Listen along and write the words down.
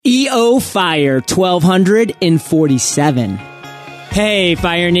EO Fire 1247. Hey,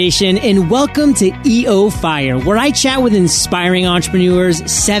 Fire Nation, and welcome to EO Fire, where I chat with inspiring entrepreneurs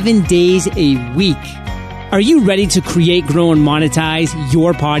 7 days a week. Are you ready to create, grow, and monetize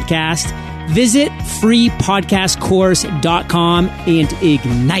your podcast? Visit freepodcastcourse.com and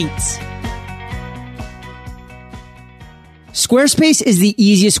ignite. Squarespace is the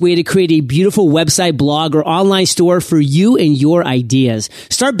easiest way to create a beautiful website, blog, or online store for you and your ideas.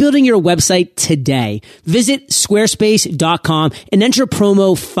 Start building your website today. Visit squarespace.com and enter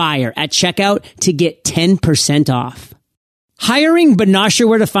promo FIRE at checkout to get 10% off. Hiring but not sure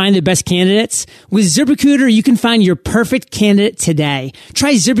where to find the best candidates? With ZipRecruiter, you can find your perfect candidate today.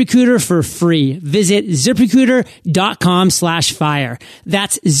 Try ZipRecruiter for free. Visit ZipRecruiter.com/fire.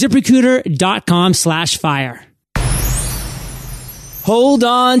 That's ZipRecruiter.com/fire. Hold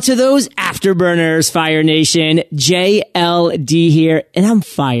on to those afterburners, Fire Nation. JLD here, and I'm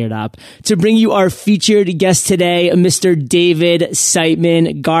fired up to bring you our featured guest today, Mr. David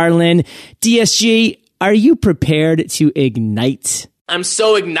Siteman Garland. DSG, are you prepared to ignite? I'm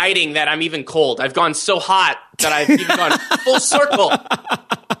so igniting that I'm even cold. I've gone so hot that I've even gone full circle.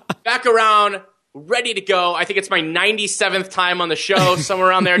 Back around, ready to go. I think it's my 97th time on the show, somewhere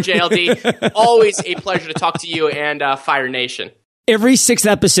around there, JLD. Always a pleasure to talk to you and Fire Nation. Every sixth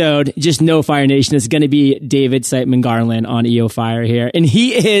episode, just know Fire Nation, is going to be David Siteman Garland on EO Fire here. And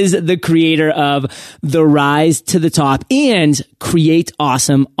he is the creator of The Rise to the Top and Create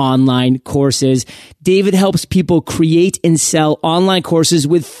Awesome Online Courses. David helps people create and sell online courses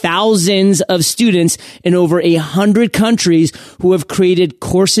with thousands of students in over 100 countries who have created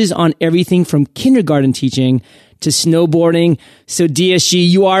courses on everything from kindergarten teaching to snowboarding. So DSG,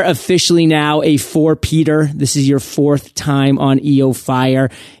 you are officially now a four-peater. This is your fourth time on EO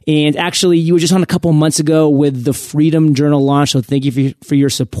Fire. And actually, you were just on a couple months ago with the Freedom Journal launch. So thank you for your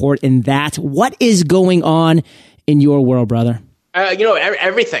support in that. What is going on in your world, brother?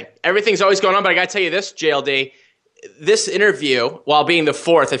 Everything. Everything's always going on. But I got to tell you this, JLD. This interview, while being the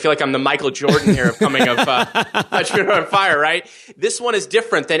fourth, I feel like I'm the Michael Jordan here of coming of Entrepreneur on Fire, right? This one is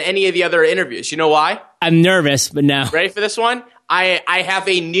different than any of the other interviews. You know why? I'm nervous, but no. Ready for this one? I have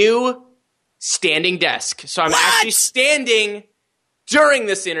a new standing desk. So I'm actually standing during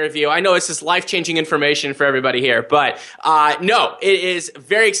this interview. I know this is life-changing information for everybody here, but no, it is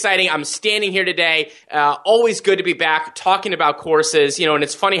very exciting. I'm standing here today. Always good to be back talking about courses, and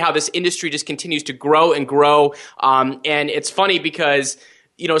it's funny how this industry just continues to grow and grow. And it's funny because,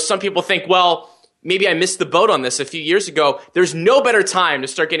 some people think, well, maybe I missed the boat on this a few years ago. There's no better time to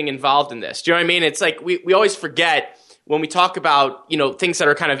start getting involved in this. Do you know what I mean? It's like we always forget when we talk about, things that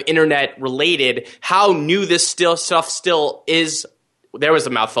are kind of internet related, how new this stuff still is. There was a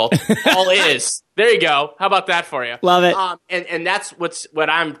mouthful. All is. There you go. How about that for you? Love it. And that's what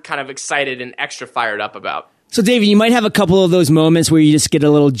I'm kind of excited and extra fired up about. So, David, you might have a couple of those moments where you just get a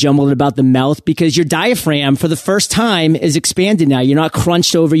little jumbled about the mouth because your diaphragm, for the first time, is expanded now. You're not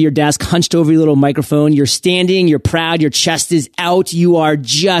crunched over your desk, hunched over your little microphone. You're standing. You're proud. Your chest is out. You are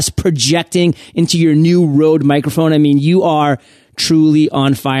just projecting into your new Rode microphone. I mean, you are truly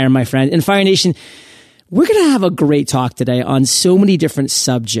on fire, my friend. And Fire Nation, we're going to have a great talk today on so many different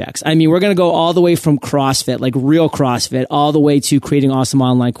subjects. I mean, we're going to go all the way from CrossFit, like real CrossFit, all the way to creating awesome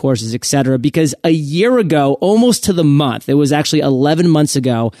online courses, etc. Because a year ago, almost to the month, it was actually 11 months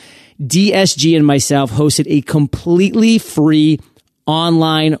ago, DSG and myself hosted a completely free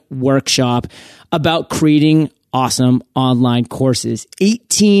online workshop about creating awesome online courses.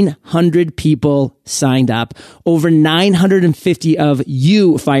 1,800 people signed up. Over 950 of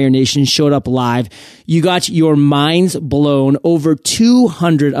you, Fire Nation, showed up live. You got your minds blown. Over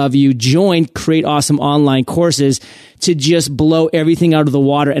 200 of you joined Create Awesome Online Courses to just blow everything out of the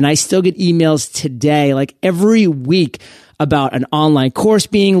water. And I still get emails today, like every week, about an online course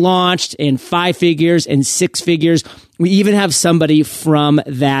being launched in 5 figures and 6 figures. We even have somebody from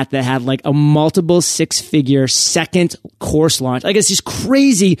that had like a multiple 6-figure second course launch. Like, it's just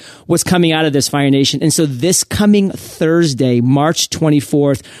crazy what's coming out of this, Fire Nation. And so this coming Thursday, March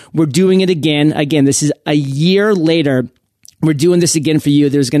 24th, we're doing it again. Again, this is a year later. We're doing this again for you.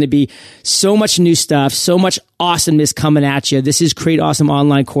 There's going to be so much new stuff, so much awesomeness coming at you. This is Create Awesome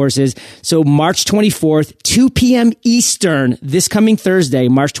Online Courses. So March 24th, 2 p.m. Eastern, this coming Thursday,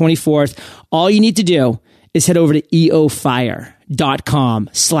 March 24th, all you need to do is head over to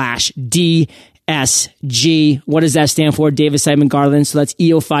eofire.com/DSG. What does that stand for? David Siteman Garland. So that's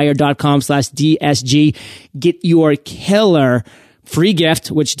eofire.com/DSG. Get your killer free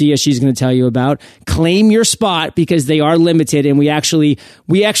gift, which DSG is going to tell you about. Claim your spot because they are limited. And we actually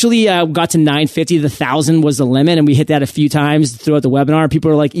got to 950. The 1,000 was the limit. And we hit that a few times throughout the webinar.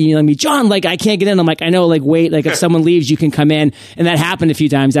 People are like emailing me, John, like I can't get in. I'm like, I know, like wait, like if someone leaves, you can come in. And that happened a few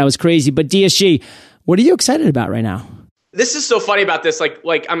times. That was crazy. But DSG, what are you excited about right now? This is so funny about this.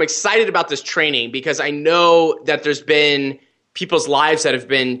 Like I'm excited about this training because I know that there's been people's lives that have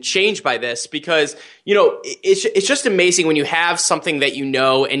been changed by this because, you know, it's just amazing when you have something that you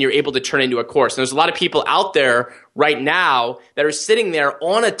know and you're able to turn into a course. And there's a lot of people out there right now that are sitting there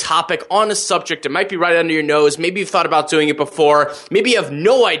on a topic, on a subject. It might be right under your nose. Maybe you've thought about doing it before. Maybe you have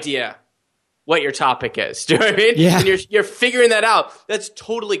no idea what your topic is. Do you know what I mean? Yeah. And you're figuring that out. That's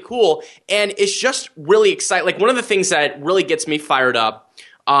totally cool. And it's just really exciting. Like one of the things that really gets me fired up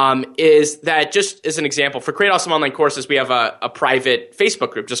is that, just as an example, for Create Awesome Online Courses, we have a private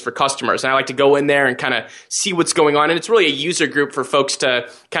Facebook group just for customers. And I like to go in there and kind of see what's going on. And it's really a user group for folks to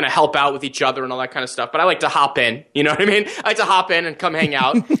kind of help out with each other and all that kind of stuff. But I like to hop in, you know what I mean? I like to hop in and come hang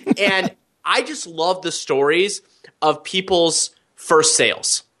out. And I just love the stories of people's first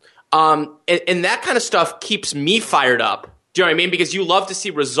sales. And that kind of stuff keeps me fired up. Do you know what I mean? Because you love to see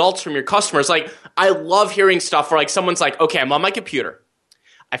results from your customers. Like, I love hearing stuff where like someone's like, okay, I'm on my computer.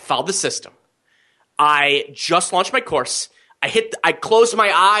 I followed the system. I just launched my course. I closed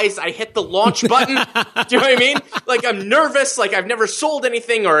my eyes. I hit the launch button. Do you know what I mean? Like I'm nervous. Like I've never sold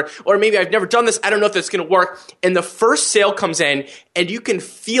anything or maybe I've never done this. I don't know if that's going to work. And the first sale comes in and you can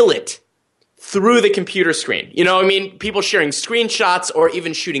feel it through the computer screen. You know what I mean? People sharing screenshots or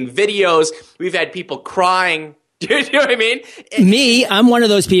even shooting videos. We've had people crying. Do you know what I mean? Me, I'm one of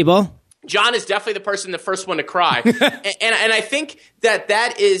those people. John is definitely the first one to cry. and I think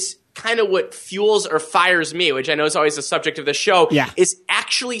that is kind of what fuels or fires me, which I know is always the subject of the show, is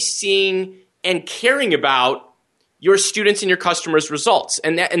actually seeing and caring about your students and your customers' results.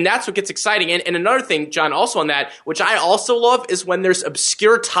 And that's what gets exciting. And another thing, John, also on that, which I also love, is when there's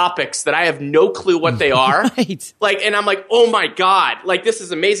obscure topics that I have no clue what they are. Right. Like, and I'm like, oh my God, like this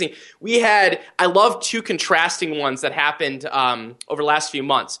is amazing. I love two contrasting ones that happened over the last few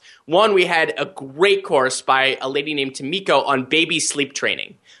months. One, we had a great course by a lady named Tamiko on baby sleep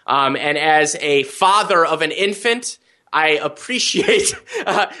training. And as a father of an infant, I appreciate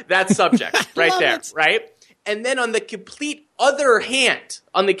that subject right there, right? And then on the complete other hand,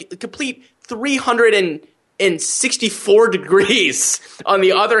 on the complete 364 degrees, on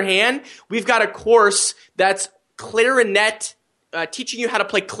the other hand, we've got a course that's clarinet, teaching you how to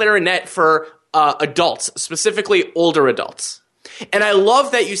play clarinet for adults, specifically older adults. And I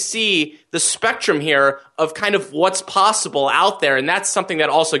love that you see the spectrum here of kind of what's possible out there, and that's something that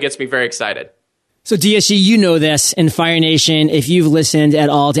also gets me very excited. So DSG, you know this, and Fire Nation, if you've listened at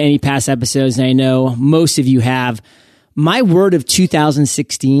all to any past episodes, and I know most of you have, my word of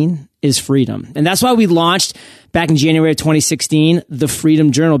 2016 is freedom. And that's why we launched back in January of 2016, the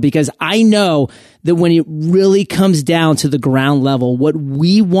Freedom Journal, because I know that when it really comes down to the ground level, what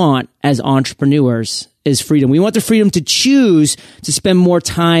we want as entrepreneurs is freedom. We want the freedom to choose to spend more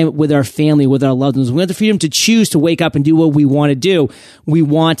time with our family, with our loved ones. We want the freedom to choose to wake up and do what we want to do. We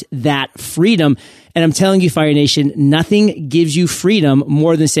want that freedom. And I'm telling you, Fire Nation, nothing gives you freedom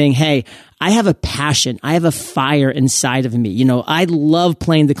more than saying, hey, I have a passion. I have a fire inside of me. You know, I love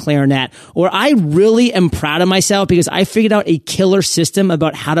playing the clarinet, or I really am proud of myself because I figured out a killer system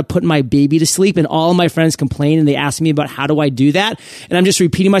about how to put my baby to sleep. And all of my friends complain and they ask me about how do I do that? And I'm just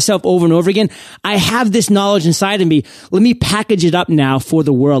repeating myself over and over again. I have this knowledge inside of me. Let me package it up now for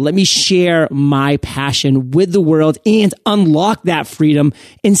the world. Let me share my passion with the world and unlock that freedom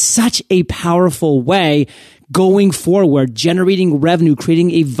in such a powerful way going forward, generating revenue,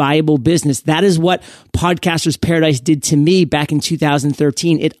 creating a viable business. That is what Podcasters Paradise did to me back in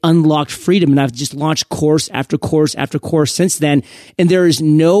 2013. It unlocked freedom, and I've just launched course after course after course since then. And there is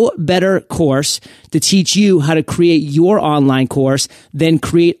no better course to teach you how to create your online course than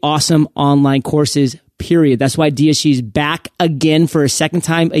Create Awesome Online Courses, period. That's why DSG is back again for a second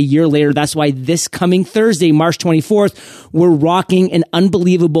time a year later. That's why this coming Thursday, March 24th, we're rocking an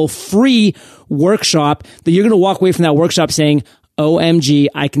unbelievable free workshop that you're going to walk away from that workshop saying, OMG,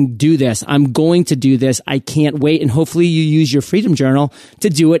 I can do this. I'm going to do this. I can't wait. And hopefully you use your Freedom Journal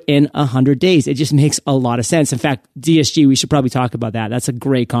to do it in 100 days. It just makes a lot of sense. In fact, DSG, we should probably talk about that. That's a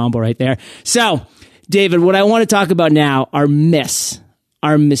great combo right there. So, David, what I want to talk about now are myths,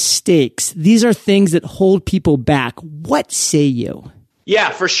 are mistakes. These are things that hold people back. What say you?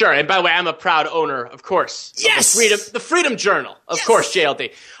 Yeah, for sure. And by the way, I'm a proud owner, of course. Yes! Of the Freedom Journal, of course,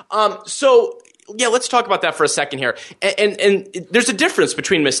 JLD. So let's talk about that for a second here. And there's a difference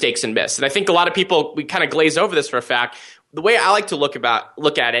between mistakes and myths. And I think a lot of people, we kind of glaze over this for a fact. The way I like to look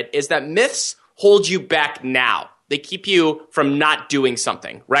at it is that myths hold you back now. They keep you from not doing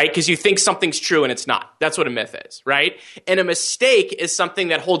something, right? Because you think something's true and it's not. That's what a myth is, right? And a mistake is something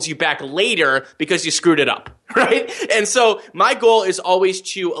that holds you back later because you screwed it up, right? And so my goal is always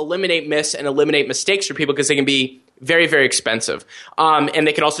to eliminate myths and eliminate mistakes for people because they can be very, very expensive. And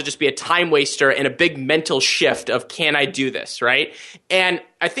they can also just be a time waster and a big mental shift of, can I do this, right? And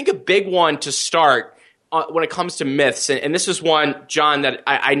I think a big one to start when it comes to myths, and this is one, John, that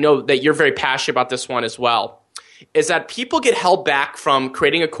I know that you're very passionate about this one as well, is that people get held back from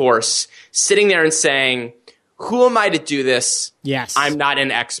creating a course, sitting there and saying, who am I to do this? Yes. I'm not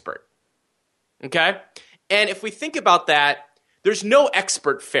an expert. Okay? And if we think about that, there's no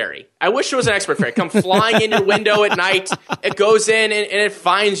expert fairy. I wish there was an expert fairy. Come flying in your window at night. It goes in and it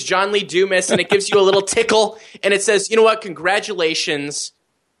finds John Lee Dumas and it gives you a little tickle and it says, you know what? Congratulations.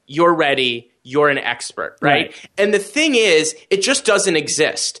 You're ready. You're an expert, right? And the thing is, it just doesn't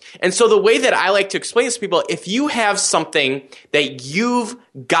exist. And so the way that I like to explain this to people, if you have something that you've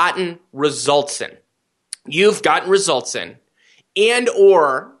gotten results in, and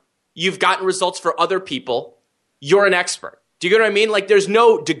or you've gotten results for other people, you're an expert. Do you get what I mean? Like, there's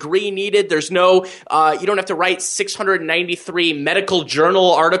no degree needed. There's no, you don't have to write 693 medical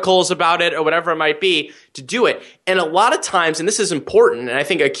journal articles about it or whatever it might be to do it. And a lot of times, and this is important, and I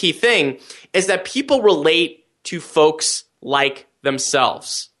think a key thing, is that people relate to folks like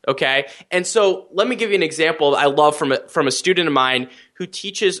themselves. Okay? And so let me give you an example I love from a student of mine who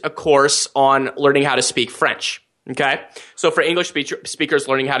teaches a course on learning how to speak French. Okay, so for English speakers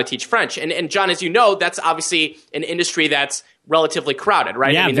learning how to teach French, and John, as you know, that's obviously an industry that's relatively crowded,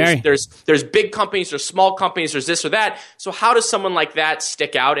 right? Yeah, I mean, very. There's big companies, there's small companies, there's this or that. So how does someone like that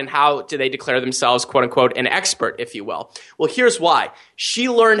stick out, and how do they declare themselves, quote unquote, an expert, if you will? Well, here's why. She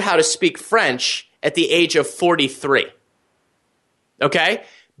learned how to speak French at the age of 43. Okay.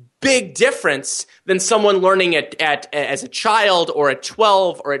 Big difference than someone learning as a child or at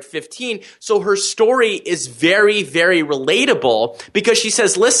 12 or at 15. So her story is very, very relatable because she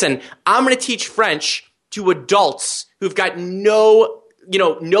says, listen, I'm going to teach French to adults who've got no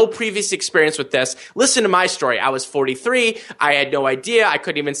previous experience with this. Listen to my story. I was 43. I had no idea. I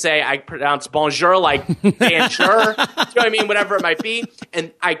couldn't even say I pronounce bonjour like bonjour. You know what I mean? Whatever it might be.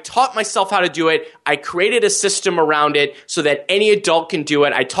 And I taught myself how to do it. I created a system around it so that any adult can do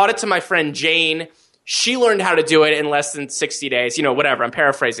it. I taught it to my friend Jane. She learned how to do it in less than 60 days, whatever. I'm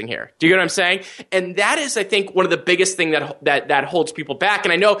paraphrasing here. Do you get what I'm saying? And that is, I think, one of the biggest things that holds people back.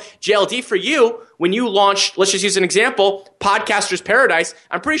 And I know, JLD, for you, when you launched, let's just use an example, Podcaster's Paradise,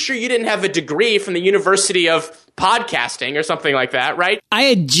 I'm pretty sure you didn't have a degree from the University of Podcasting or something like that, right? I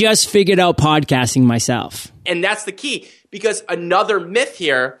had just figured out podcasting myself. And that's the key, because another myth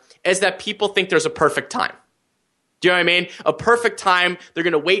here is that people think there's a perfect time. Do you know what I mean? A perfect time. They're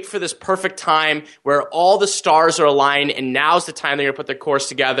going to wait for this perfect time where all the stars are aligned, and now's the time they're going to put their course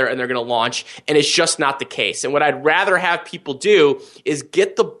together and they're going to launch. And it's just not the case. And what I'd rather have people do is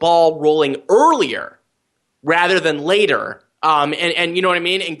get the ball rolling earlier rather than later. And you know what I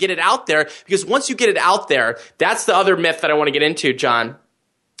mean? And get it out there, because once you get it out there, that's the other myth that I want to get into, John,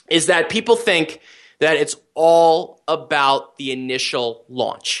 is that people think that it's all about the initial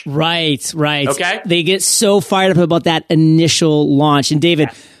launch. Right. Okay? They get so fired up about that initial launch. And David,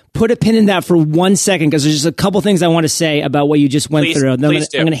 put a pin in that for 1 second, because there's just a couple things I want to say about what you just went through. And then I'm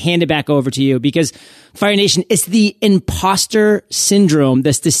going to hand it back over to you, because Fire Nation, it's the imposter syndrome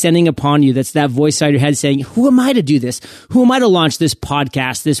that's descending upon you. That's that voice inside your head saying, who am I to do this? Who am I to launch this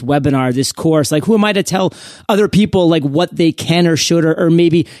podcast, this webinar, this course? Like, who am I to tell other people like what they can or should, or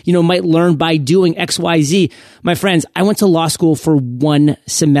maybe, might learn by doing X, Y, Z? My friends, I went to law school for 1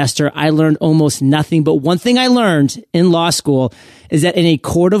 semester. I learned almost nothing. But one thing I learned in law school is that in a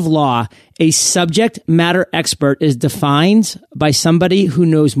court of law, a subject matter expert is defined by somebody who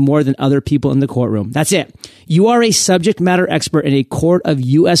knows more than other people in the courtroom. That's it. You are a subject matter expert in a court of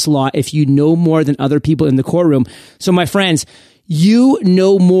U.S. law if you know more than other people in the courtroom. So my friends, you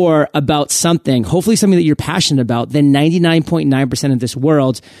know more about something, hopefully something that you're passionate about, than 99.9% of this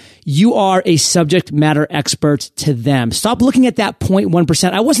world. You are a subject matter expert to them. Stop looking at that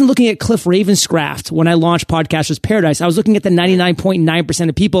 0.1%. I wasn't looking at Cliff Ravenscraft when I launched Podcaster's Paradise. I was looking at the 99.9%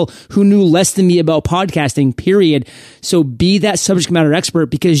 of people who knew less than me about podcasting, period. So be that subject matter expert,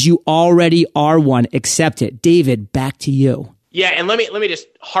 because you already are one. Accept it. David, back to you. Yeah, and let me just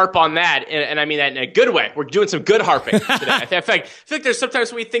harp on that, and I mean that in a good way. We're doing some good harping today. I feel like there's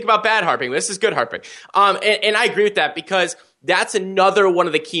sometimes we think about bad harping, but this is good harping. And I agree with that, because that's another one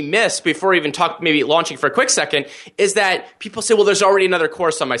of the key myths, before we even talk maybe launching for a quick second, is that people say, well, there's already another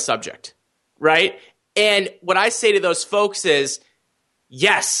course on my subject, right? And what I say to those folks is,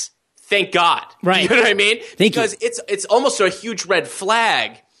 yes, thank God. Right. You know what I mean? Because it's almost a huge red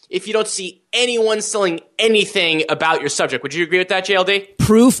flag if you don't see anyone selling anything about your subject. Would you agree with that, JLD?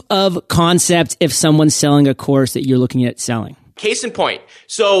 Proof of concept if someone's selling a course that you're looking at selling. Case in point.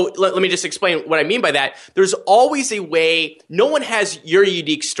 So let me just explain what I mean by that. There's always a way. No one has your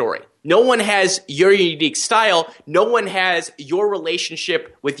unique story. No one has your unique style. No one has your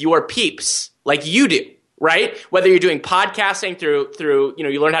relationship with your peeps like you do. Right? Whether you're doing podcasting through,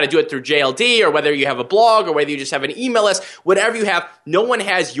 you learn how to do it through JLD, or whether you have a blog, or whether you just have an email list, whatever you have, no one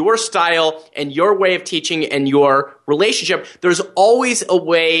has your style and your way of teaching and your relationship. There's always a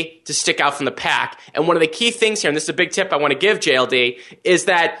way to stick out from the pack. And one of the key things here, and this is a big tip I want to give JLD, is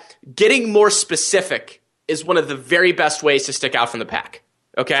that getting more specific is one of the very best ways to stick out from the pack.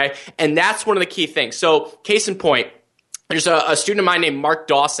 Okay? And that's one of the key things. So, case in point, there's a student of mine named Mark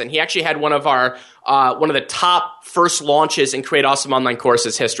Dawson. He actually had one of the top first launches in Create Awesome Online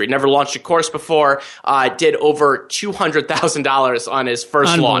Courses history. Never launched a course before. Did over $200,000 on his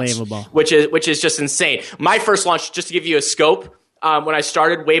first launch, which is just insane. My first launch, just to give you a scope, when I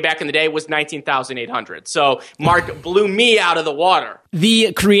started way back in the day, was $19,800. So Mark blew me out of the water.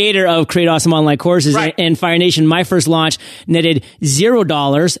 The creator of Create Awesome Online Courses and Fire Nation, my first launch netted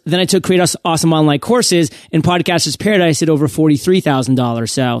 $0. Then I took Create Awesome Online Courses and Podcasters Paradise at over $43,000.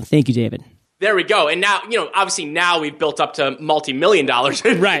 So thank you, David. There we go. And now, obviously now we've built up to multi-million dollars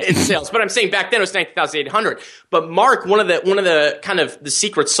in sales. But I'm saying back then it was $19,800. But Mark, one of the kind of the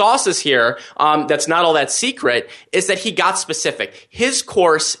secret sauces here, that's not all that secret, is that he got specific. His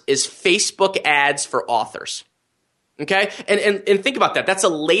course is Facebook ads for authors. Okay? And think about that. That's a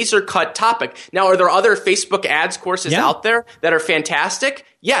laser cut topic. Now, are there other Facebook ads courses out there that are fantastic?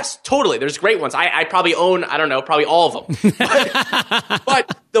 Yes, totally. There's great ones. I probably own, probably all of them.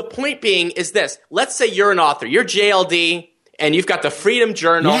 But the point being is this. Let's say you're an author. You're JLD and you've got the Freedom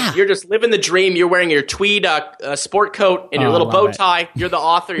Journal. Yeah. You're just living the dream. You're wearing your tweed sport coat and your little bow tie. You're the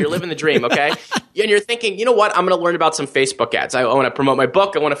author. You're living the dream, okay? And you're thinking, you know what? I'm going to learn about some Facebook ads. I want to promote my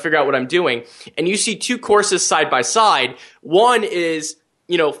book. I want to figure out what I'm doing. And you see two courses side by side. One is,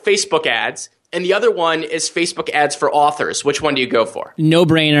 Facebook ads. And the other one is Facebook ads for authors. Which one do you go for? No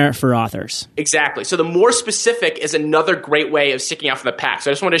brainer for authors. Exactly. So the more specific is another great way of sticking out from the pack. So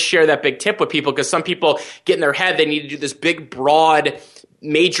I just want to share that big tip with people, because some people get in their head they need to do this big, broad,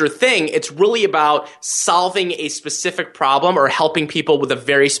 major thing. It's really about solving a specific problem or helping people with a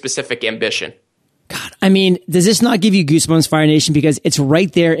very specific ambition. God, does this not give you goosebumps, Fire Nation? Because it's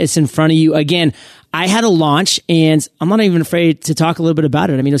right there. It's in front of you. Again, I had a launch, and I'm not even afraid to talk a little bit about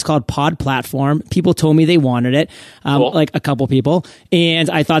it. It's called Pod Platform. People told me they wanted it, cool. Like a couple people, and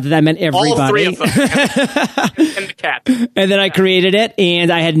I thought that meant everybody. All three of them. And the cat. And then I created it,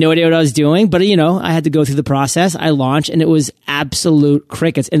 and I had no idea what I was doing, but I had to go through the process. I launched, and it was absolute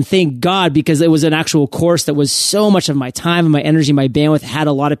crickets. And thank God, because it was an actual course that was so much of my time and my energy, my bandwidth, had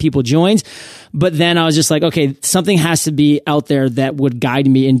a lot of people joined. But then I was just like, okay, something has to be out there that would guide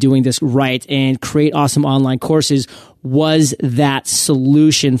me in doing this right, and Create Awesome Online Courses was that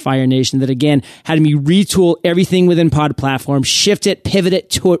solution, Fire Nation, that again had me retool everything within Pod Platform, shift it, pivot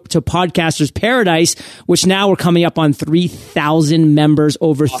it to Podcasters Paradise, which now we're coming up on 3,000 members,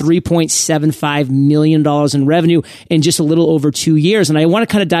 over $3.75 million in revenue in just a little over 2 years. And I want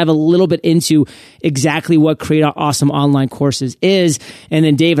to kind of dive a little bit into exactly what Create Awesome Online Courses is. And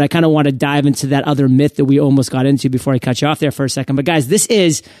then, David, I kind of want to dive into that other myth that we almost got into before I cut you off there for a second. But guys, this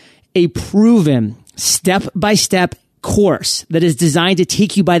is a proven step-by-step course that is designed to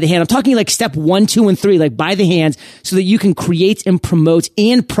take you by the hand. I'm talking like step 1, 2, and 3, like by the hand, so that you can create and promote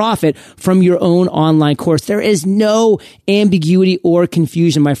and profit from your own online course. There is no ambiguity or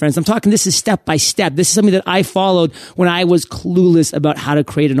confusion, my friends. I'm talking, this is step by step. This is something that I followed when I was clueless about how to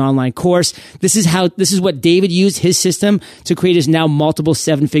create an online course. This is what David used, his system, to create his now multiple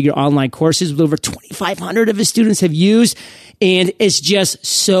 7-figure online courses, with over 2,500 of his students have used. And it's just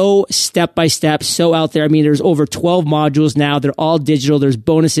so step by step, so out there. There's over 12 modules now. They're all digital. There's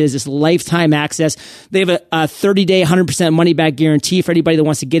bonuses. It's lifetime access. They have a 30-day, 100% money back guarantee for anybody that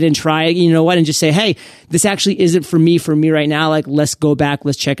wants to get in, try it, and just say, hey, this actually isn't for me right now. Like, let's go back.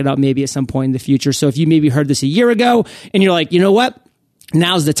 Let's check it out maybe at some point in the future. So if you maybe heard this a year ago and you're like, you know what?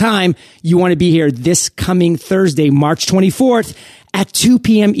 Now's the time. You want to be here this coming Thursday, March 24th at 2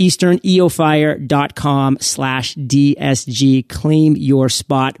 p.m. Eastern, eofire.com/DSG. Claim your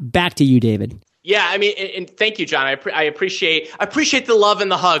spot. Back to you, David. Yeah, I mean, and thank you, John. I appreciate the love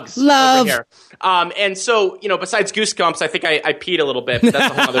and the hugs love over here. And so, besides goosebumps, I think I peed a little bit, but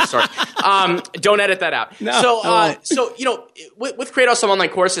that's a whole other story. Don't edit that out. No. So with Create Awesome Online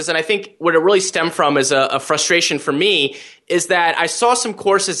Courses, and I think what it really stemmed from is a frustration for me is that I saw some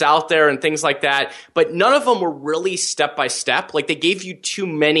courses out there and things like that, but none of them were really step by step. Like they gave you too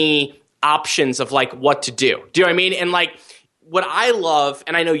many options of like what to do. Do you know what I mean? And like, what I love,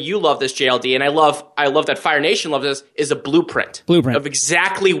 and I know you love this, JLD, and I love that Fire Nation loves this, is a blueprint of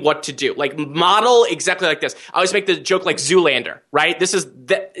exactly what to do. Like model exactly like this. I always make the joke like Zoolander, right?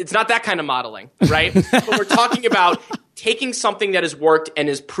 It's not that kind of modeling, right? But we're talking about taking something that has worked and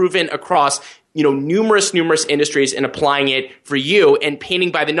is proven across, numerous industries and applying it for you and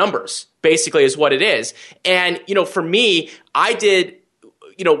painting by the numbers, basically is what it is. And, for me, I did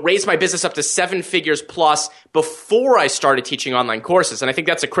raise my business up to 7 figures plus before I started teaching online courses. And I think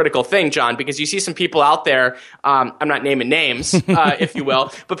that's a critical thing, John, because you see some people out there, I'm not naming names, if you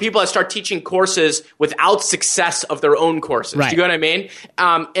will, but people that start teaching courses without success of their own courses. Right. Do you know what I mean?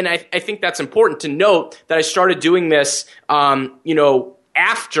 And I think that's important to note that I started doing this,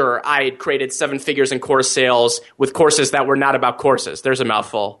 after I had created 7 figures in course sales with courses that were not about courses. There's a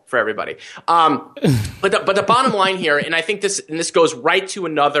mouthful for everybody. But the bottom line here, and I think this goes right to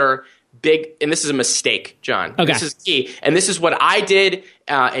another big, and this is a mistake, John. Okay. This is key. And this is what I did,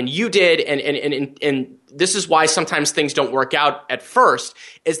 and you did, and this is why sometimes things don't work out at first,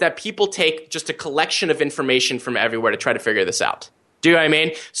 is that people take just a collection of information from everywhere to try to figure this out. Do you know what I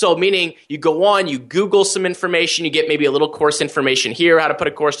mean? So meaning you go on, you Google some information, you get maybe a little course information here, how to put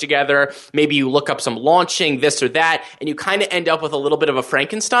a course together. Maybe you look up some launching, this or that, and you kind of end up with a little bit of a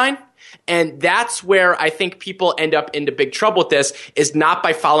Frankenstein. And that's where I think people end up into big trouble with this, is not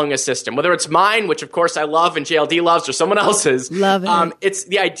by following a system. Whether it's mine, which of course I love and JLD loves, or someone else's. Love it. It's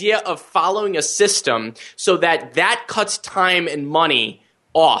the idea of following a system so that cuts time and money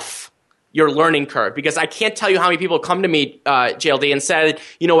off your learning curve. Because I can't tell you how many people come to me, JLD, and said,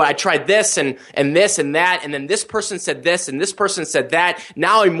 I tried this and this and that, and then this person said this and this person said that.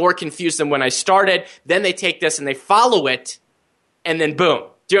 Now I'm more confused than when I started. Then they take this and they follow it, and then boom.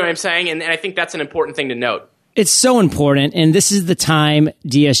 Do you know what I'm saying? And I think that's an important thing to note. It's so important, and this is the time,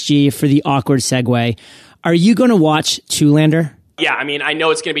 DSG, for the awkward segue. Are you going to watch Zoolander? Yeah, I mean, I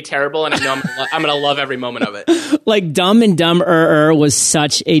know it's going to be terrible, and I know I'm going to love every moment of it. Like, Dumb and Dumber was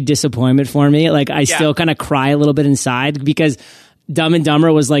such a disappointment for me. Like, I still kind of cry a little bit inside because Dumb and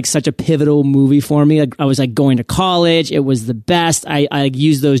Dumber was like such a pivotal movie for me. Like, I was like going to college. It was the best. I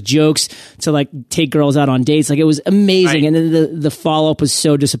used those jokes to like take girls out on dates. Like, it was amazing. Right. And then the follow-up was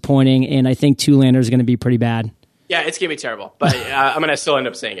so disappointing, and I think Zoolander is going to be pretty bad. Yeah, it's going to be terrible, but I'm going to still end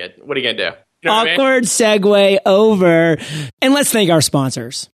up seeing it. What are you going to do? You know awkward segue over. And let's thank our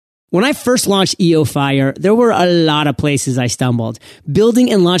sponsors. When I first launched EO Fire, there were a lot of places I stumbled.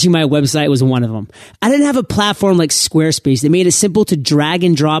 Building and launching my website was one of them. I didn't have a platform like Squarespace that made it simple to drag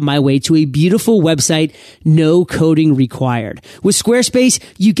and drop my way to a beautiful website, no coding required. With Squarespace,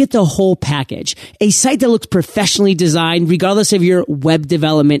 you get the whole package. A site that looks professionally designed, regardless of your web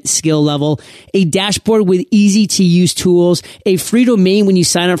development skill level, a dashboard with easy to use tools, a free domain when you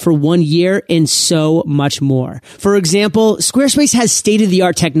sign up for 1 year, and so much more. For example, Squarespace has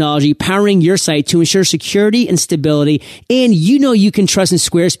state-of-the-art technology powering your site to ensure security and stability, and you can trust in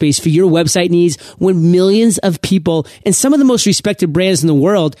Squarespace for your website needs when millions of people and some of the most respected brands in the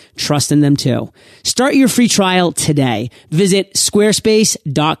world trust in them too. Start your free trial today. Visit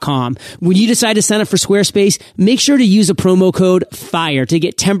squarespace.com. When you decide to sign up for Squarespace, make sure to use a promo code FIRE to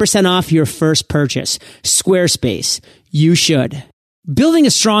get 10% off your first purchase. Squarespace. You should. Building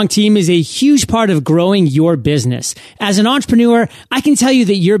a strong team is a huge part of growing your business. As an entrepreneur, I can tell you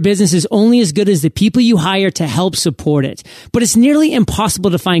that your business is only as good as the people you hire to help support it. But it's nearly impossible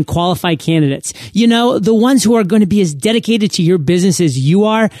to find qualified candidates. The ones who are going to be as dedicated to your business as you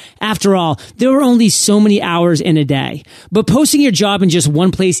are. After all, there are only so many hours in a day. But posting your job in just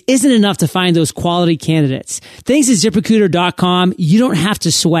one place isn't enough to find those quality candidates. Thanks to ZipRecruiter.com, you don't have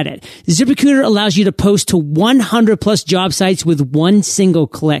to sweat it. ZipRecruiter allows you to post to 100 plus job sites with one single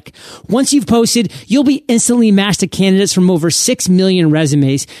click. Once you've posted, you'll be instantly matched to candidates from over 6 million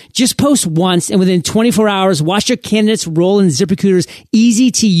resumes. Just post once, and within 24 hours, watch your candidates roll in ZipRecruiter's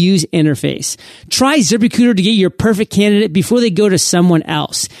easy-to-use interface. Try ZipRecruiter to get your perfect candidate before they go to someone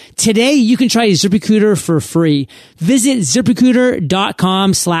else. Today, you can try ZipRecruiter for free. Visit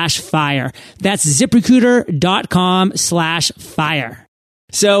ZipRecruiter.com/fire. That's ZipRecruiter.com/fire.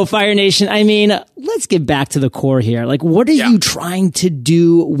 So, Fire Nation, I mean, let's get back to the core here. Like, what are you trying to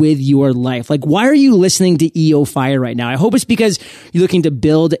do with your life? Like, why are you listening to EO Fire right now? I hope it's because you're looking to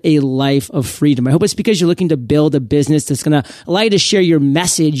build a life of freedom. I hope it's because you're looking to build a business that's going to allow you to share your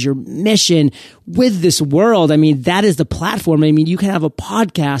message, your mission with this world. I mean, that is the platform. I mean, you can have a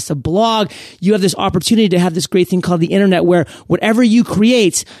podcast, a blog. You have this opportunity to have this great thing called the internet where whatever you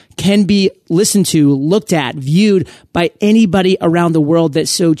create can be listened to, looked at, viewed by anybody around the world that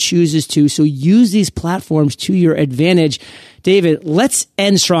so chooses to. So use these platforms to your advantage. David, let's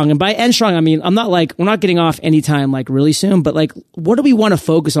end strong. And by end strong, I mean, we're not getting off anytime like really soon, but like, what do we want to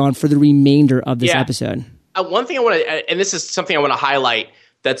focus on for the remainder of this episode? One thing I want to, and this is something I want to highlight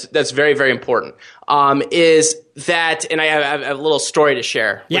that's very, very important, is that, and I have a little story to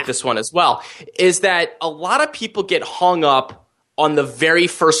share with this one as well, is that a lot of people get hung up on the very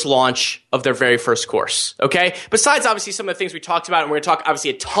first launch of their very first course, okay? Besides, obviously, some of the things we talked about, and we're going to talk, obviously,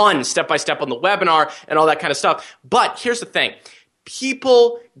 a ton step-by-step on the webinar and all that kind of stuff. But here's the thing.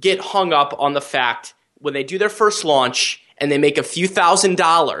 People get hung up on the fact when they do their first launch and they make a few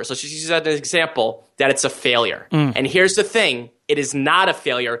 $1,000s, let's just use that as an example, that it's a failure. And here's the thing. It is not a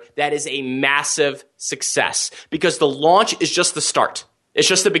failure. That is a massive success because the launch is just the start. It's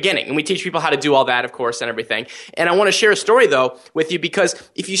just the beginning. And we teach people how to do all that, of course, and everything. And I want to share a story, though, with you because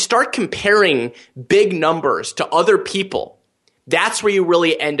if you start comparing big numbers to other people, that's where you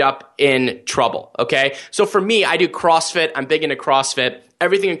really end up in trouble, okay? So for me, I do CrossFit. I'm big into CrossFit.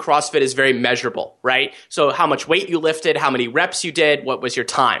 Everything in CrossFit is very measurable, right? So how much weight you lifted, how many reps you did, what was your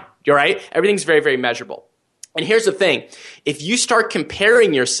time, you're right? Everything's very, very measurable. And here's the thing. If you start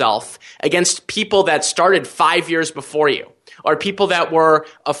comparing yourself against people that started 5 years before you, or people that were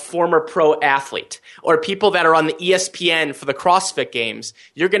a former pro athlete, or people that are on the ESPN for the CrossFit games,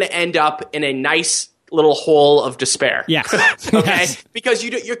 you're going to end up in a nice little hole of despair. Yeah. Okay. Because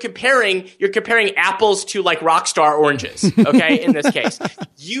you're comparing apples to like Rockstar oranges. Okay. In this case,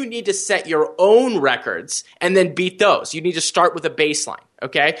 you need to set your own records and then beat those. You need to start with a baseline.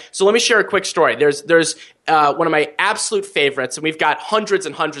 Okay. So let me share a quick story. There's one of my absolute favorites, and we've got hundreds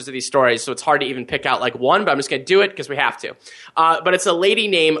and hundreds of these stories, so it's hard to even pick out like one, but I'm just going to do it because we have to. But it's a lady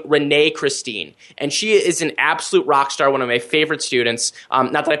named Renee Christine, and she is an absolute rock star, one of my favorite students.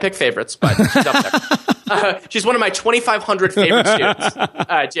 Not that I pick favorites, but she's up there. She's one of my 2,500 favorite students,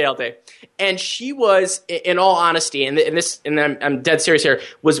 JLD. And she was, in all honesty, and I'm dead serious here,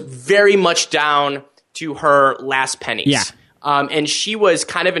 was very much down to her last pennies. Yeah. And she was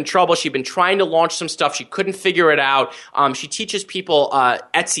kind of in trouble. She'd been trying to launch some stuff. She couldn't figure it out. She teaches people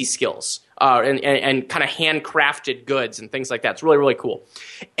Etsy skills and kind of handcrafted goods and things like that. It's really, really cool.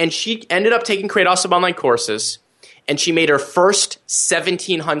 And she ended up taking Create Awesome Online courses, and she made her first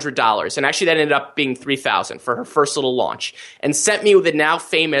 $1,700. And actually, that ended up being $3,000 for her first little launch. And sent me the now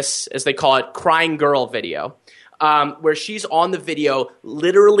famous, as they call it, crying girl video, where she's on the video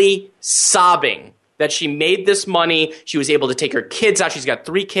literally sobbing that she made this money. She was able to take her kids out. She's got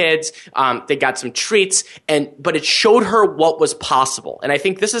 3 kids. They got some treats, but it showed her what was possible. And I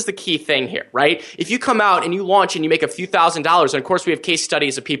think this is the key thing here, right? If you come out and you launch and you make a few $1,000s, and of course we have case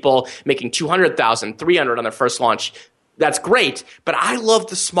studies of people making $200,000, $300,000 on their first launch. That's great, but I love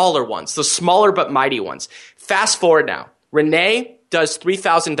the smaller ones, the smaller but mighty ones. Fast forward now. Renee does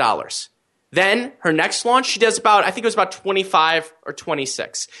 $3,000. Then her next launch, she does about, I think it was about 25 or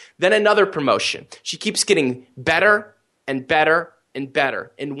 26. Then another promotion. She keeps getting better and better and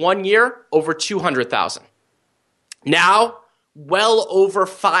better. In 1 year, over 200,000. Now, well over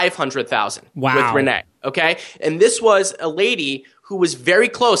 500,000 with Renee. Okay. And this was a lady who was very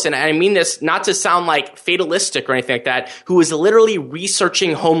close, and I mean this not to sound like fatalistic or anything like that, who was literally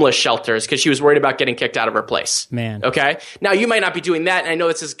researching homeless shelters because she was worried about getting kicked out of her place. Man. Okay? Now, you might not be doing that, and I know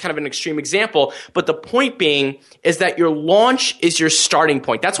this is kind of an extreme example, but the point being is that your launch is your starting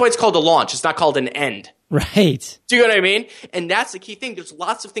point. That's why it's called a launch. It's not called an end. Right. Do you know what I mean? And that's the key thing. There's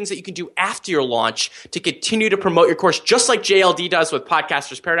lots of things that you can do after your launch to continue to promote your course, just like JLD does with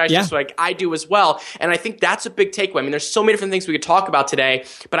Podcasters Paradise, just like I do as well. And I think that's a big takeaway. I mean, there's so many different things we could talk about today,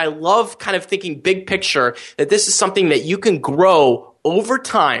 but I love kind of thinking big picture that this is something that you can grow over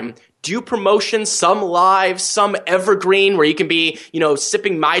time. Do promotions, some live, some evergreen, where you can be,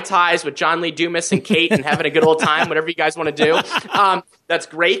 sipping Mai Tais with John Lee Dumas and Kate and having a good old time, whatever you guys want to do. That's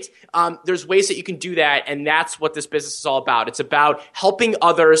great. There's ways that you can do that, and that's what this business is all about. It's about helping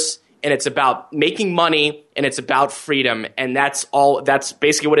others, and it's about making money, and it's about freedom, and that's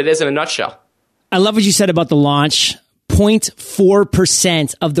basically what it is in a nutshell. I love what you said about the launch.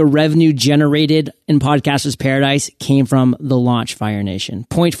 0.4% of the revenue generated in Podcasters Paradise came from the launch, Fire Nation.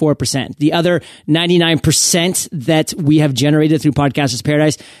 0.4%. The other 99% that we have generated through Podcasters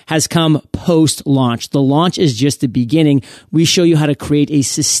Paradise has come post-launch. The launch is just the beginning. We show you how to create a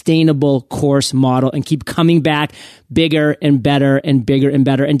sustainable course model and keep coming back bigger and better and bigger and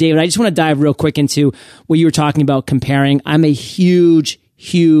better. And David, I just want to dive real quick into what you were talking about comparing. I'm a huge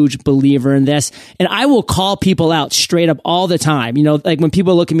believer in this. And I will call people out straight up all the time. You know, like when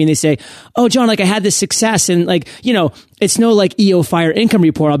people look at me and they say, oh, John, like I had this success and like, you know, it's no like EO Fire income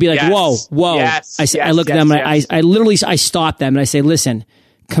report. I'll be like, yes. whoa. Yes. I look at them and I literally stop them and I say, listen,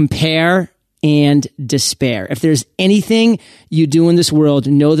 compare and despair. If there's anything you do in this world,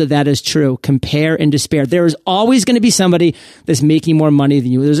 know that that is true. Compare and despair. There is always going to be somebody that's making more money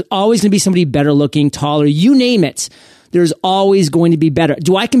than you. There's always going to be somebody better looking, taller, you name it. There's always going to be better.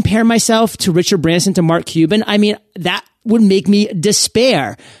 Do I compare myself to Richard Branson, to Mark Cuban? I mean, that would make me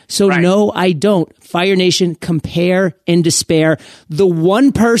despair. So right. No, I don't. Fire Nation, compare and despair. The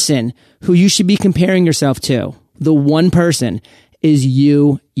one person who you should be comparing yourself to, the one person is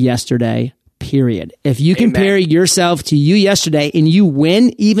you yesterday, period. If you compare yourself to you yesterday and you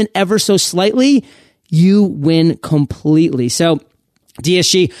win even ever so slightly, you win completely. So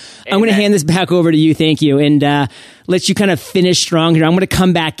DSG, I'm going to hand this back over to you. Thank you. And let you kind of finish strong here. I'm going to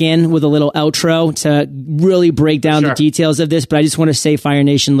come back in with a little outro to really break down the details of this. But I just want to say, Fire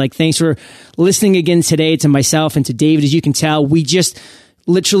Nation, like, thanks for listening again today to myself and to David. As you can tell, we just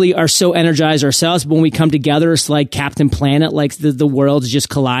literally are so energized ourselves. But when we come together, it's like Captain Planet, like the worlds just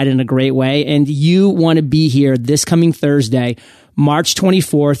collide in a great way. And you want to be here this coming Thursday, March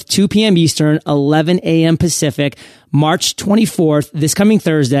 24th, 2 p.m. Eastern, 11 a.m. Pacific. March 24th, this coming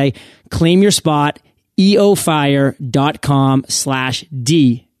Thursday. Claim your spot,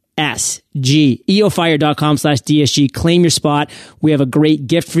 eofire.com/DSG. eofire.com/DSG. Claim your spot. We have a great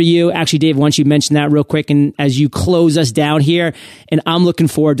gift for you. Actually, Dave, why don't you mention that real quick and as you close us down here? And I'm looking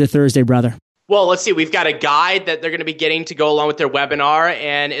forward to Thursday, brother. Well, let's see. We've got a guide that they're going to be getting to go along with their webinar.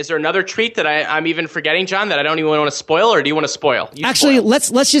 And is there another treat that I'm even forgetting, John, that I don't even want to spoil, or do you want to spoil? Actually,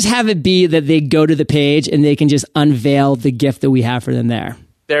 let's just have it be that they go to the page and they can just unveil the gift that we have for them there.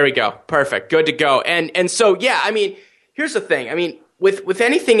 There we go. Perfect. Good to go. And so, yeah, I mean, here's the thing. I mean, with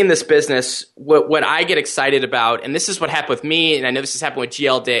anything in this business, what I get excited about, and this is what happened with me, and I know this has happened with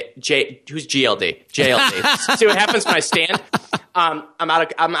GLD. Who's GLD? JLD. See what happens when I stand? I'm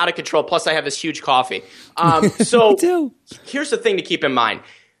out of control. Plus, I have this huge coffee. So here's the thing to keep in mind.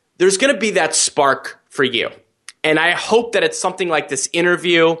 There's going to be that spark for you. And I hope that it's something like this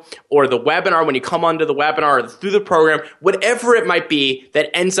interview or the webinar, when you come onto the webinar or through the program, whatever it might be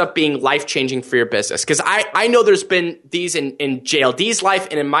that ends up being life-changing for your business. Because I know there's been these in JLD's life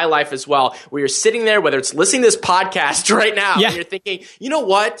and in my life as well, where you're sitting there, whether it's listening to this podcast right now, and you're thinking, you know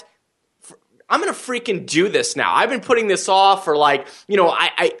what? I'm going to freaking do this now. I've been putting this off, or like, you know,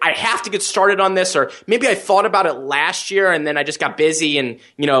 I have to get started on this, or maybe I thought about it last year and then I just got busy and,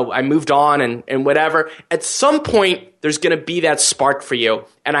 you know, I moved on and whatever. At some point, there's going to be that spark for you.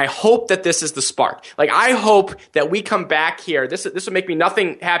 And I hope that this is the spark. Like, I hope that we come back here. This would make me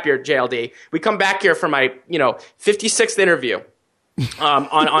nothing happier, JLD. We come back here for my, 56th interview.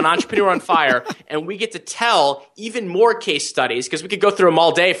 On Entrepreneur on Fire, and we get to tell even more case studies, because we could go through them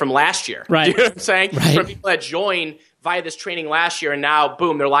all day from last year. Right. You know what I'm saying? Right. From people that joined via this training last year, and now,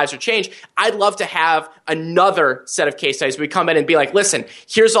 boom, their lives are changed. I'd love to have another set of case studies. We come in and be like, listen,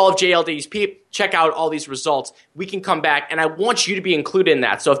 here's all of JLD's people. Check out all these results. We can come back, and I want you to be included in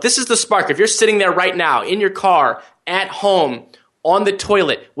that. So if this is the spark, if you're sitting there right now, in your car, at home, on the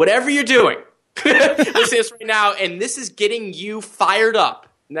toilet, whatever you're doing, listen to this right now, and this is getting you fired up,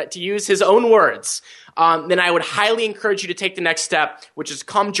 to use his own words, then I would highly encourage you to take the next step, which is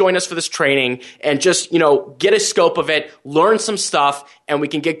come join us for this training and just, get a scope of it, learn some stuff, and we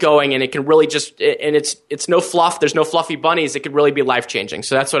can get going. And it can really just, and it's no fluff. There's no fluffy bunnies. It could really be life changing.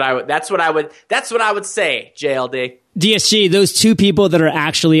 So that's what I would say, JLD. DSG, those two people that are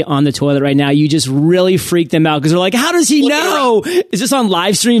actually on the toilet right now, you just really freaked them out because they're like, how does he know? Is this on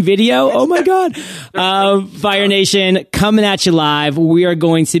live stream video? Oh my God. Fire Nation, coming at you live. We are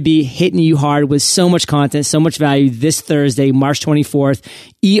going to be hitting you hard with so much content, so much value this Thursday, March 24th,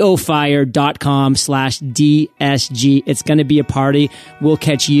 eofire.com/DSG. It's going to be a party. We'll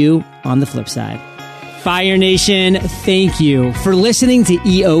catch you on the flip side. Fire Nation, thank you for listening to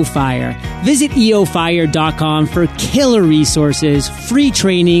EO Fire. Visit eofire.com for killer resources, free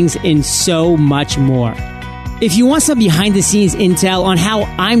trainings, and so much more. If you want some behind-the-scenes intel on how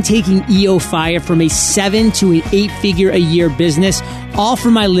I'm taking EO Fire from a 7 to an 8-figure a year business, all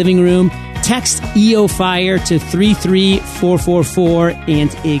from my living room, Text EO Fire to 33444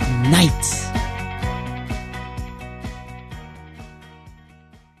 and ignite.